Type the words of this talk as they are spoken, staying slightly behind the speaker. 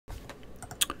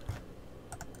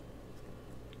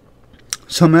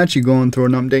So I'm actually going through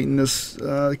and updating this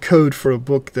code for a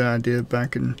book that I did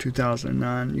back in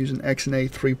 2009 using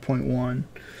XNA 3.1.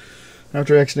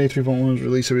 After XNA 3.1 was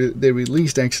released, they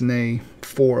released XNA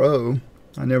 4.0.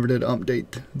 I never did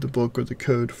update the book or the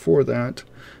code for that,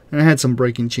 and I had some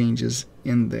breaking changes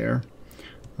in there.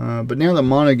 But now that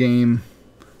MonoGame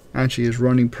actually is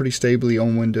running pretty stably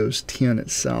on Windows 10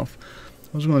 itself,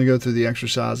 I was going to go through the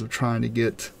exercise of trying to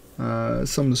get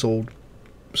some of this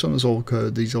old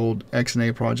code, these old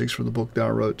XNA projects for the book that I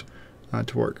wrote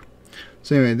to work.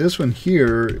 So anyway, this one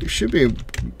here should be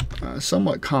a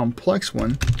somewhat complex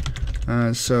one.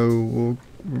 So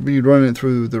we'll be running it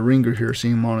through the ringer here,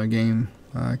 seeing MonoGame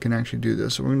can actually do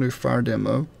this. So we're going to do fire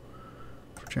demo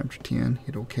for chapter 10,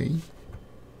 hit OK.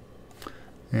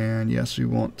 And yes, we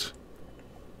want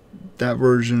that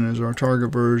version as our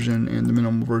target version, and the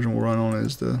minimum version we'll run on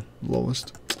is the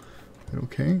lowest. Hit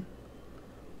OK.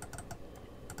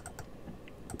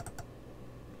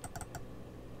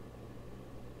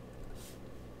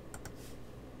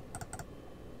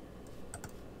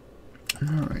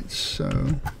 Alright,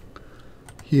 so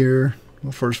here,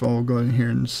 well, first of all, we'll go in here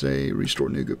and say restore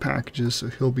NuGet packages, so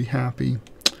he'll be happy.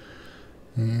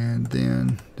 And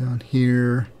then down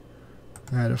here,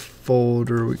 add a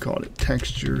folder, we called it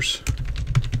textures.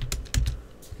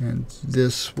 And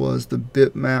this was the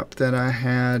bitmap that I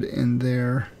had in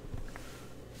there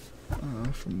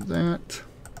from that.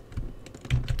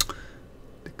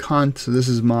 So this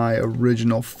is my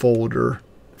original folder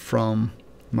from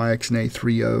my XNA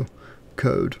 3.0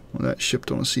 code when that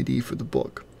shipped on a CD for the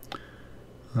book.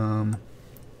 The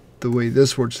way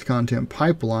this works, the content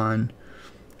pipeline,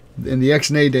 in the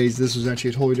XNA days, this was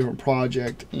actually a totally different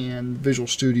project, and Visual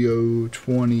Studio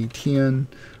 2010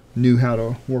 knew how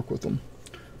to work with them.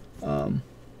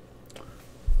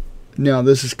 Now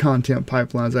this is content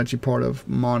pipeline, is actually part of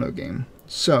MonoGame.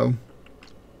 So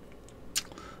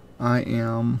I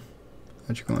am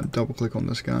actually going to double click on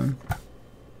this guy,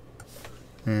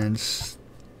 and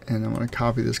I'm going to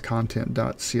copy this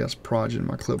content.cs project in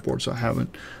my clipboard so I haven't.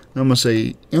 And I'm going to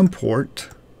say import,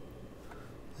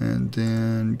 and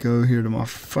then go here to my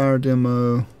fire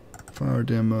demo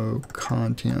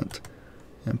content,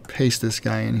 and paste this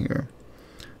guy in here.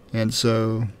 And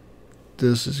so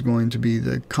this is going to be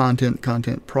the content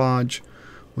proj,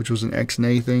 which was an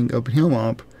XNA thing. Open him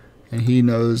up, and he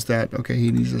knows that, okay,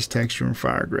 he needs this texture and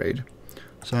fire grade.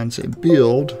 So I can say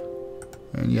build,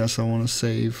 and yes, I want to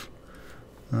save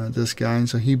this guy. And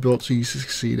so he built, so he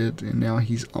succeeded, and now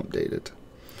he's updated.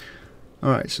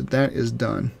 Alright, so that is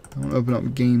done. I'm going to open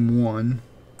up game 1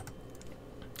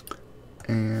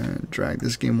 and drag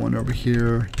this game 1 over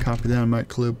here, copy that on my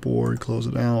clipboard, close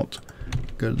it out,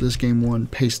 go to this game 1,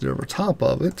 paste it over top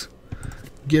of it,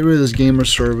 get rid of this gamer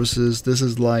services. This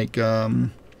is like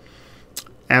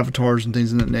avatars and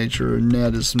things of that nature.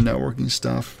 Net is some networking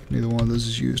stuff. Neither one of those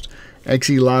is used.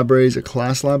 XE library is a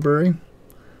class library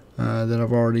that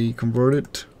I've already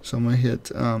converted. So I'm going to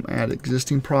hit add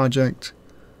existing project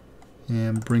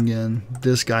and bring in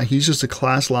this guy. He's just a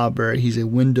class library. He's a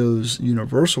Windows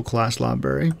Universal class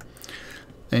library.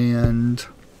 And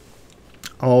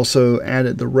I also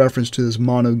added the reference to this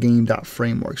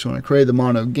monogame.framework. So when I created the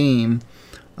monogame,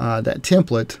 that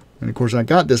template, and of course I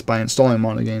got this by installing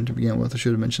monogame to begin with. I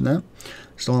should have mentioned that.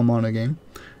 Installing monogame.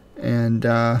 And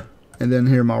then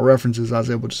here are my references. I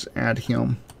was able to just add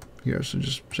him here. So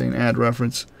just saying add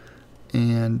reference,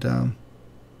 and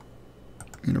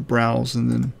browse,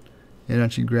 and then it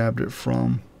actually grabbed it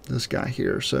from this guy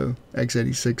here. So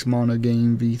x86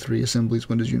 monogame v3 assemblies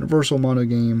Windows Universal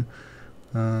monogame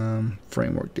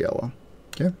framework DLL.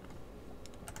 Okay,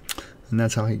 and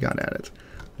that's how he got at it.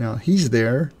 Now he's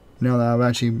there. Now that I've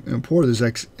actually imported this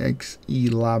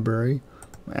XE library,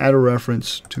 add a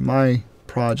reference to my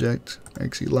project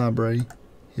XE library.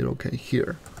 Hit OK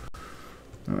here.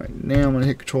 All right, now I'm going to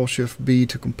hit Control-Shift-B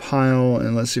to compile,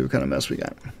 and let's see what kind of mess we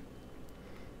got.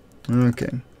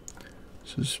 Okay.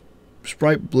 So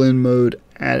sprite blend mode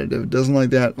additive. Doesn't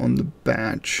like that on the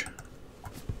batch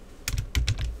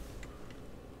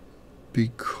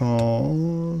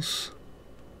because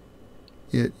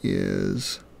it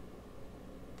is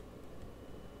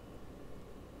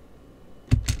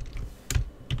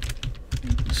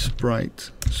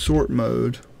sprite sort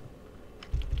mode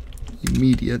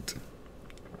immediate,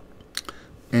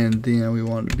 and then we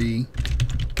want it to be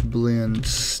blend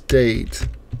state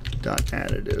dot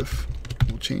additive.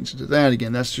 We'll change it to that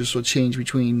again. That's just a change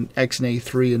between XNA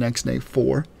 3 and XNA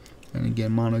 4. And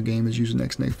again, MonoGame is using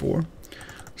XNA 4.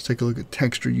 Let's take a look at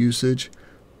texture usage.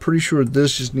 Pretty sure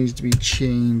this just needs to be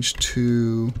changed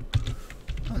to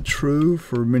true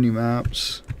for mini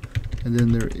maps. And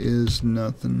then there is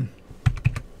nothing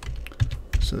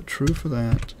So true for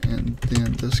that, and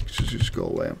then this should just go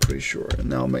away, I'm pretty sure, and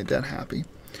that'll make that happy.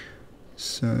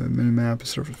 So minimap is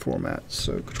surface format.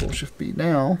 So Control Shift B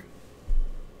now.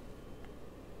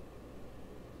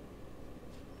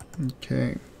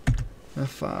 Okay,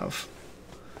 F5.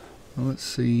 Well, let's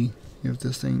see if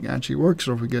this thing actually works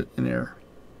or if we get an error.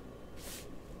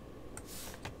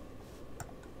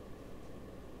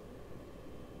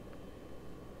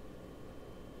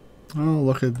 Oh,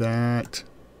 look at that.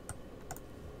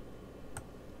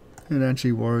 It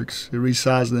actually works. It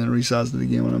resized it and resized it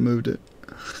again when I moved it.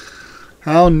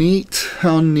 How neat.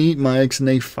 How neat. My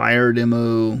XNA Fire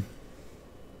demo.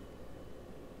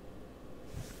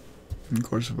 And of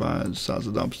course, if I size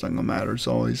it up, it's not going to matter. It's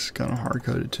always kind of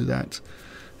hard-coded to that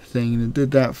thing. And it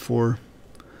did that for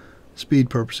speed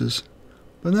purposes.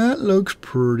 But that looks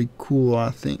pretty cool,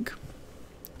 I think.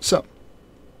 So,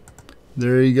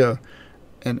 there you go.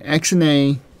 An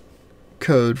XNA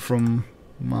code from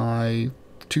my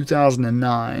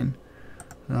 2009,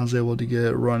 and I was able to get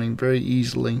it running very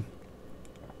easily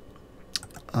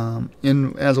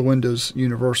as a Windows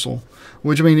Universal.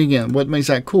 Which, I mean, again, what makes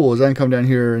that cool is I can come down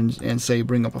here and say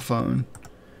bring up a phone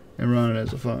and run it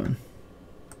as a phone,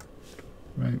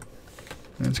 right?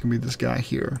 And it's gonna be this guy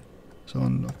here, so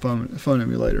on the phone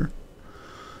emulator,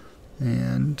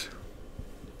 and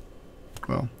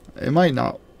well, it might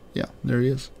not. Yeah, there he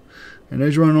is. And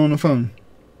there's running on the phone.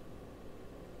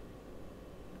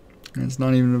 And it's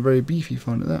not even a very beefy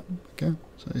phone at that. Okay,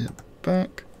 so hit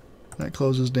back. That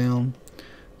closes down.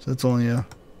 So that's only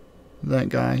that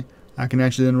guy. I can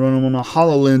actually then run him on a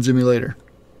HoloLens emulator.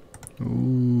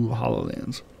 Ooh,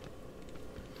 HoloLens.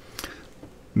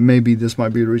 Maybe this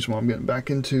might be the reason why I'm getting back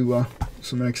into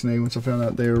some XNA once I found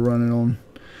out they were running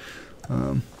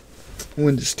on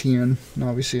Windows 10. And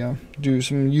obviously I do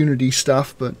some Unity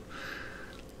stuff, but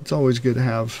it's always good to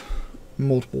have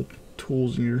multiple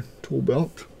tools in your tool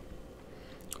belt.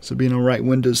 So being able to write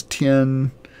Windows 10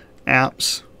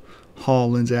 apps,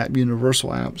 HoloLens app,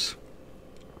 Universal apps,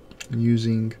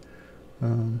 using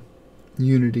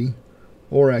Unity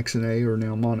or XNA or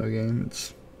now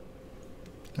MonoGame,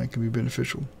 that can be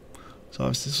beneficial. So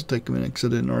obviously this will take a minute because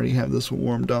I didn't already have this one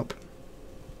warmed up.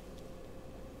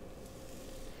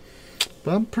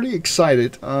 But I'm pretty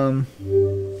excited. I'm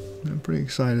pretty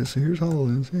excited. So here's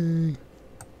HoloLens. Hey.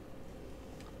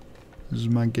 This is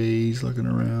my gaze looking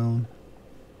around.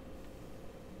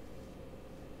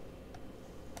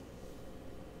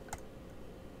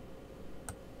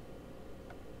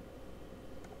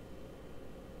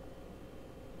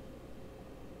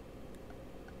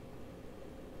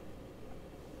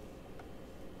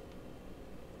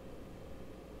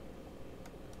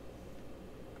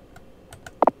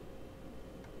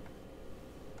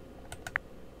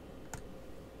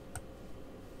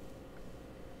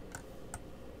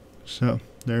 So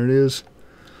there it is.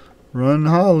 Run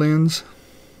HoloLens.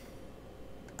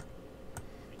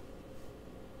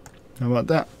 How about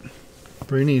that?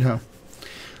 Pretty neat, huh?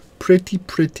 Pretty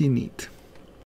neat.